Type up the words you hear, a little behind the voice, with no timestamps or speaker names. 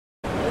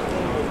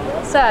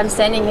So I'm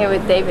standing here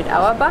with David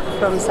Auerbach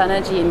from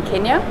Sanergy in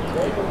Kenya.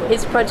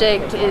 His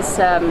project is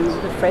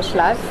the Fresh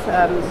Life.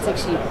 It's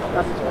actually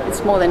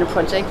it's more than a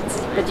project,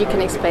 but you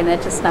can explain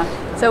that just now.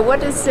 So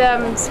what is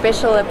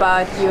special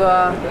about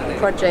your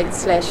project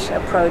slash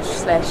approach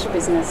slash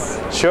business?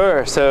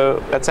 Sure.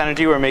 So at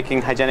Sanergy we're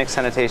making hygienic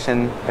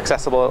sanitation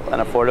accessible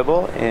and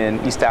affordable in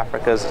East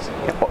Africa's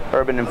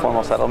urban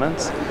informal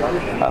settlements.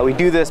 We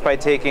do this by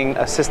taking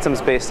a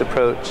systems-based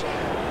approach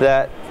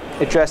that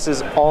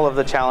addresses all of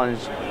the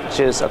challenges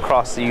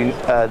across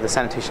the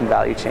sanitation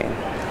value chain.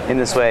 In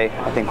this way,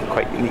 I think we're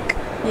quite unique.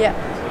 Yeah,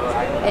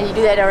 and you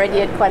do that already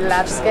at quite a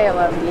large scale,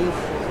 I believe.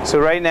 So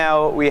right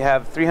now we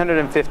have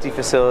 350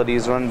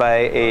 facilities run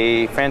by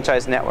a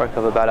franchise network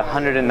of about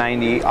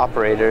 190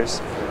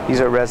 operators.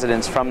 These are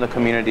residents from the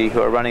community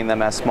who are running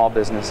them as small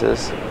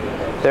businesses.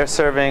 They're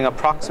serving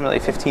approximately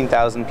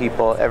 15,000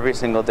 people every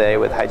single day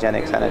with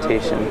hygienic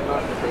sanitation.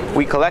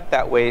 We collect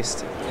that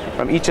waste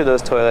from each of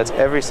those toilets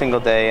every single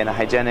day in a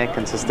hygienic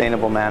and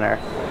sustainable manner.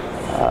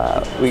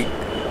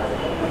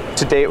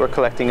 To date, we're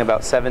collecting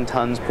about 7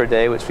 tons per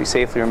day, which we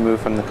safely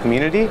remove from the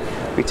community.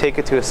 We take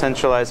it to a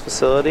centralized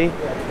facility,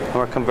 and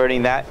we're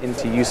converting that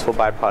into useful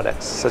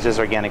byproducts, such as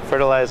organic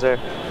fertilizer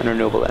and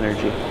renewable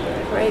energy.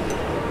 Great.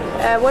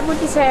 What would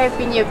you say have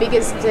been your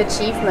biggest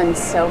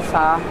achievements so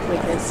far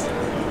with this?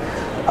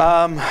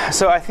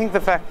 So I think the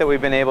fact that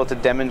we've been able to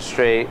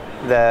demonstrate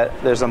that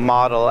there's a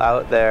model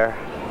out there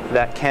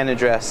that can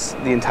address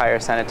the entire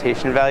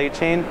sanitation value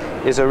chain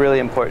is a really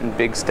important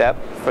big step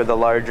for the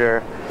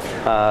larger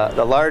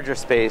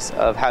space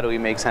of how do we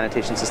make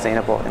sanitation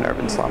sustainable in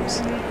urban slums.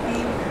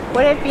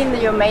 What have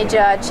been your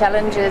major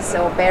challenges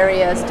or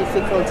barriers,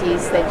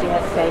 difficulties that you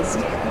have faced?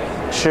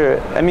 Sure.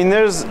 I mean,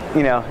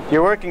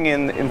 you're working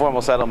in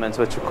informal settlements,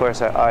 which of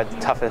course are the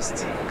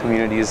toughest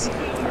communities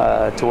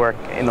to work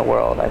in the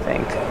world, I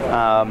think.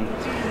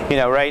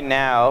 Right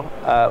now,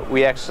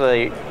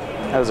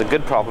 that was a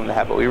good problem to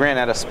have, but we ran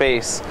out of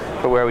space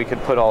for where we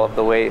could put all of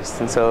the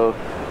waste. And so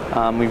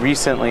we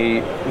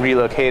recently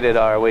relocated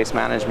our waste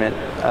management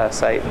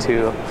site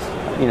to,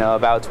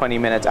 about 20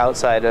 minutes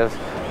outside of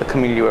the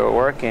community where we're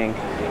working.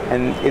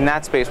 And in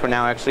that space, we're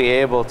now actually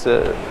able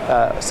to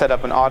set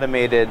up an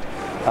automated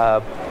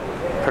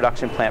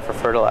production plant for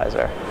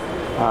fertilizer.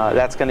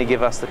 That's going to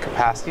give us the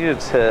capacity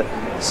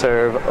to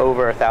serve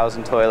over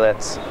 1,000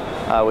 toilets,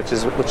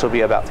 which will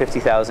be about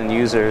 50,000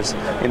 users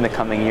in the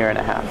coming year and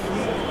a half.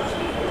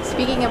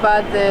 Speaking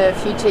about the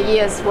future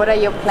years, what are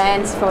your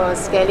plans for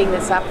scaling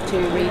this up to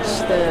reach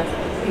the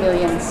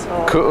millions?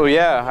 Cool.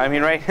 Yeah. I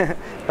mean, right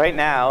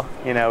now,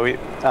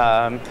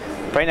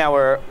 right now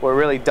we're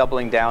really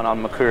doubling down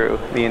on Makuru,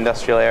 the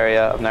industrial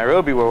area of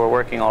Nairobi, where we're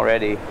working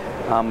already,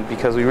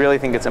 because we really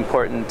think it's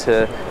important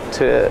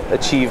to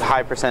achieve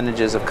high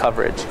percentages of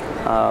coverage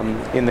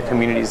in the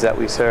communities that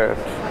we serve.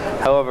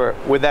 However,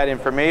 with that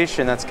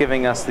information, that's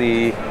giving us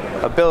the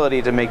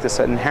ability to make this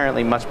an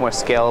inherently much more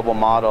scalable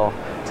model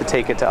to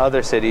take it to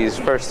other cities,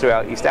 first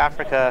throughout East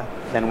Africa,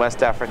 then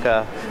West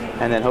Africa,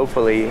 and then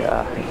hopefully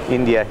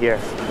India here.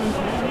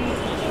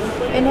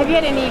 And have you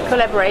had any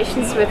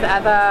collaborations with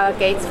other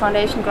Gates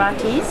Foundation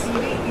grantees?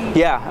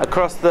 Yeah,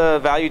 across the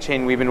value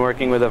chain we've been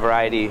working with a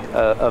variety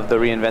of the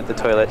Reinvent the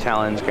Toilet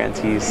Challenge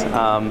grantees.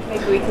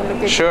 Maybe we can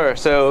look at Sure.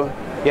 So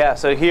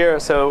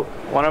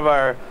one of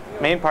our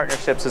main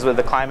partnerships is with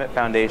the Climate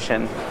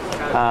Foundation,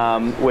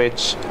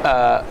 which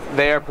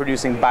they are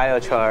producing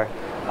biochar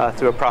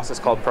through a process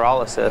called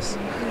pyrolysis.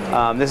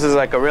 This is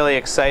like a really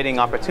exciting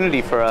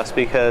opportunity for us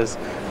because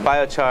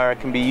biochar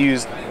can be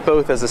used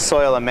both as a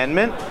soil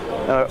amendment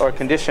or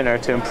conditioner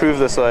to improve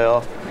the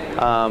soil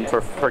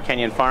for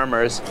Kenyan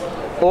farmers,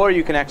 or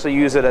you can actually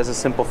use it as a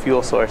simple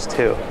fuel source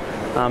too.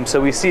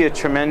 So we see a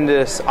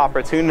tremendous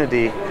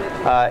opportunity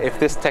if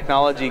this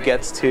technology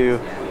gets to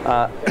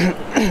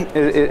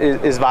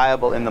is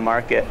viable in the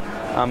market,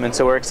 and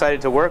so we're excited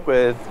to work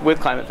with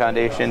Climate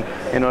Foundation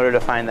in order to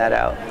find that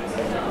out.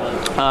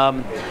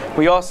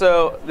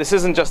 This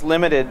isn't just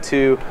limited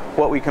to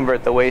what we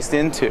convert the waste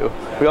into.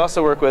 We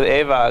also work with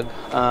Auerbach,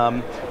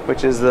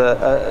 which is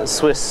the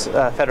Swiss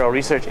Federal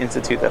Research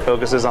Institute that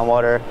focuses on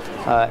water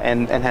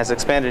and has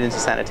expanded into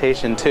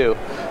sanitation too.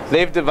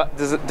 They've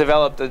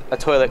developed a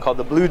toilet called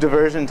the Blue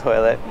Diversion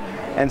Toilet.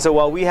 And so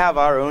while we have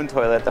our own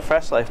toilet, the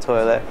Fresh Life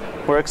toilet,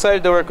 we're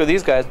excited to work with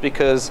these guys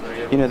because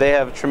they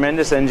have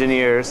tremendous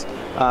engineers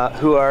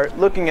who are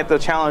looking at the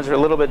challenge a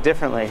little bit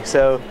differently.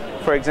 So,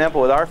 for example,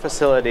 with our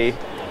facility,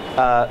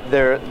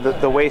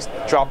 the waste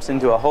drops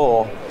into a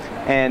hole,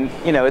 and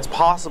it's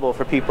possible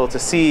for people to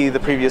see the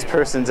previous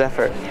person's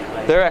effort.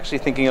 They're actually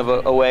thinking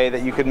of a way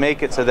that you could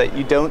make it so that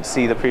you don't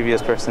see the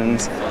previous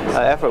person's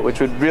effort, which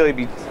would really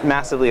be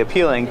massively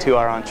appealing to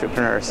our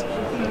entrepreneurs.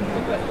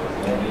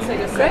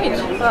 Great.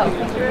 Well,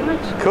 thank you very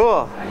much.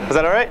 Cool. Is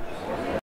that all right?